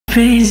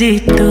penzi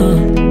tu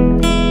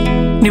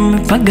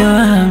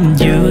nimepagawa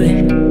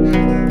mjue,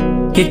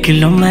 ya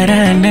kila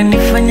mara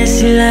ananifanya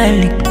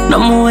silali,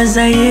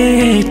 namuwaza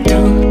yetu,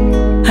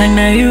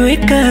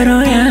 anaiweka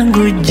roho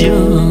yangu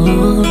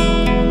juu,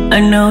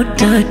 ana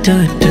utoto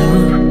tu,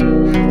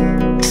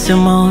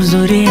 sema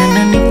uzuri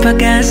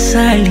ananipaga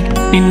asali,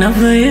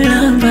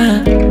 ninavyoilamba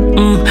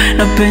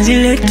na penzi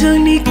letu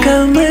ni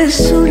kama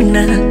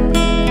suna,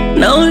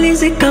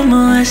 naulizi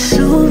kama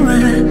wasuma,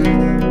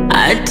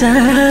 hata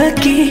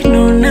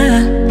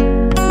akinuna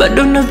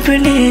bado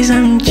napendeza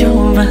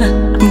mchumba,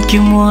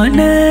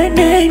 mkimwona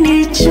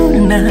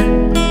ananichuna,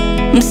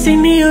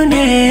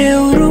 msinione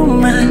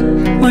huruma,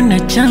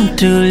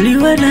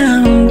 wanachamtuliwa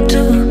na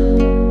mtu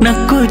na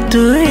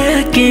kutu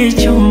yake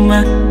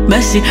chuma,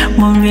 basi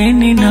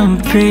mwambieni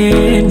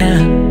nampenda.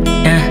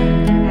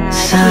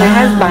 My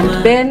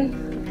husband Ben,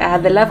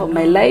 the love of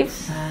my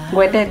life,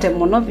 Mwedete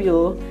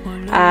Monobio,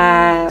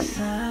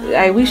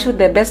 I wish you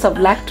the best of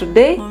luck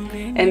today,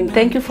 and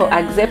thank you for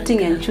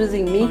accepting and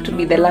choosing me to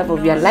be the love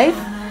of your life.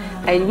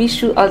 I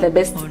wish you all the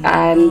best,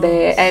 and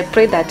I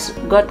pray that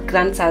God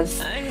grants us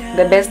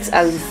the best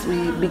as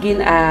we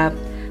begin our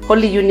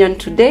holy union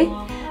today.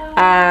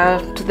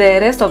 To the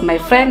rest of my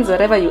friends,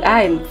 wherever you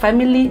are, and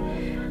family,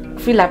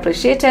 feel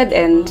appreciated,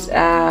 and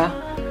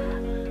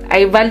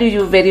I value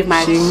you very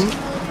much.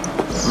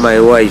 My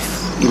wife,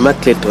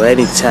 Immaculate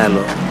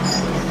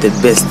the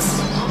best.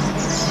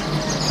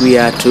 We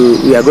are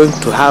going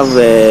to have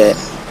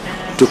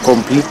to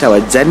complete our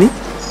journey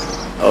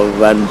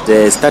of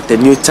and start a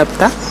new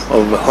chapter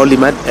of holy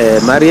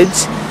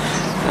marriage,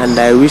 and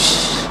I wish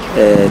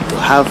to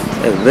have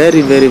a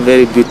very, very,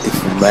 very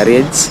beautiful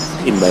marriage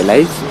in my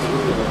life,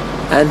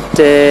 and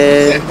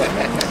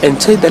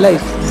enjoy the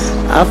life.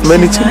 Have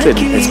many children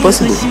as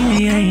possible.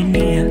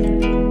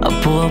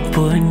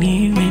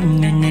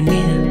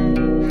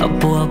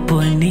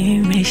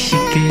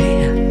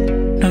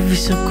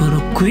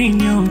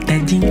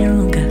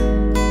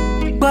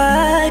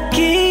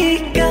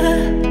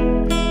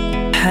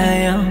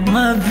 Haya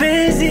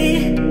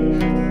mapenzi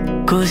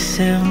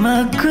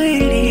kusema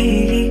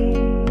kweli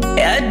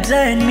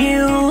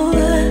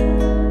yataniua,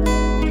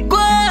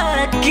 kwa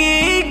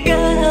hakika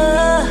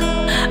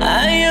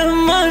haya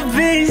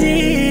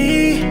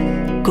mapenzi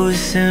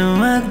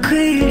kusema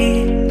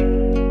kweli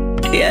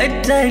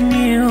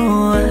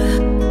yataniua,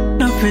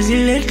 na penzi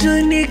letu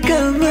ni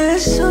kama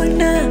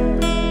suna,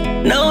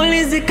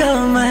 naulizi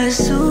kama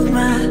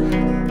suma,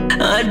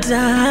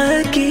 hata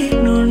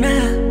akinuna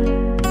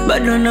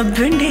bado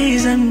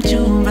napendeza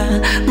mchumba,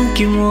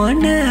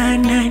 mkimwona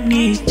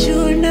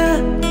ananichuna,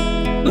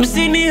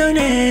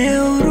 msinione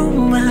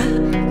huruma,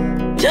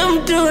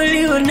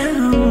 chamtuliwa na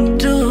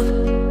mtu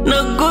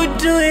na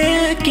kutu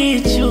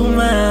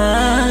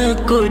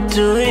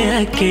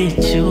yake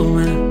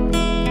chuma,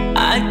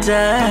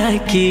 hata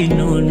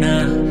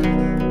akinuna,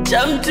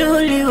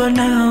 chamtuliwa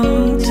na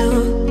mtu,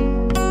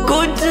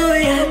 kutu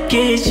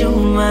yake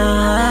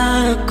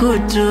chuma,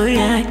 kutu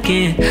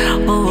yake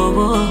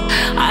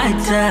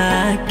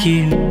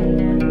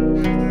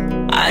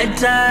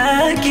hata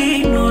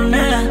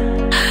akinuna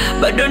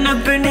bado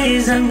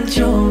napendeza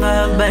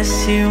mchumba,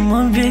 basi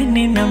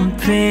mwambieni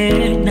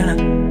nampenda.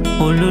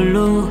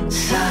 Ololo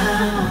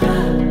sawa,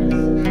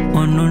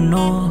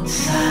 onono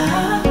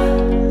sawa,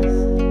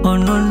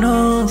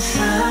 onono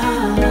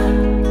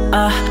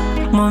sawa,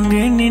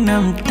 mwambieni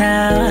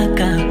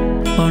namtaka.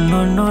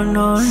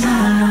 Onono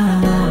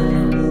sawa,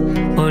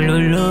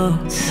 ololo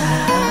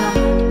sawa,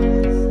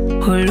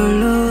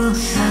 ololo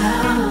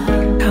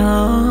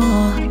sawa,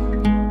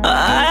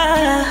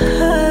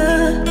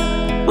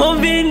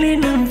 mwambieni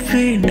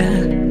nampenda,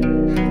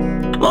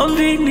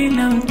 mwambieni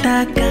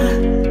namtaka,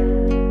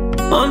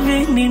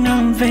 mwambieni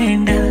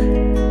nampenda,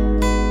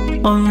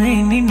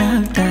 mwambieni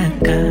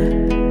namtaka,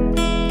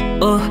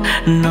 oh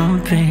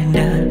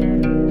nampenda,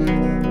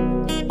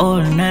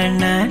 oh na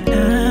na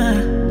na,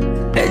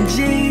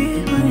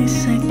 ajibu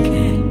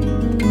isake.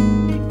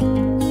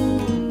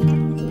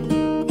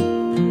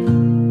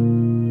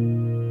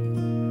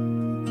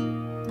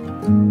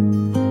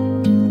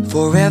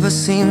 Forever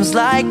seems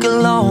like a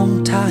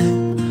long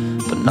time,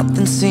 but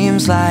nothing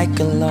seems like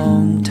a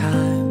long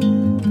time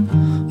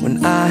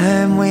when I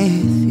am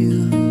with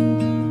you.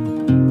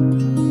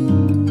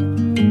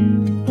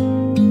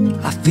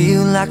 I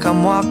feel like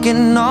I'm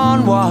walking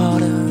on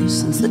water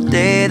since the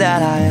day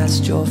that I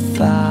asked your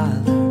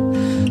father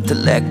to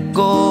let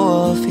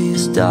go of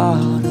his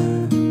daughter.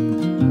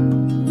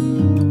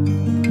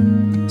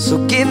 So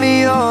give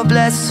me your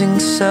blessing,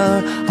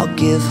 sir, I'll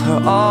give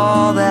her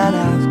all that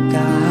I've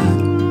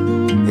got.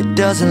 It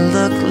doesn't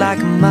look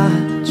like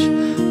much,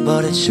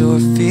 but it sure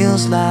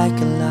feels like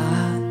a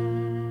lot.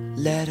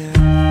 Let her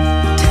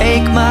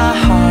take my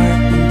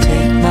heart and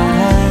take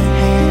my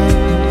hand.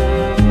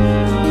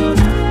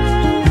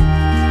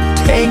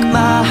 Take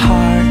my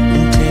heart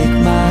and take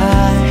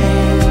my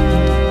hand.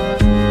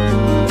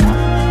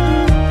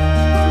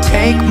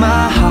 Take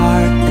my heart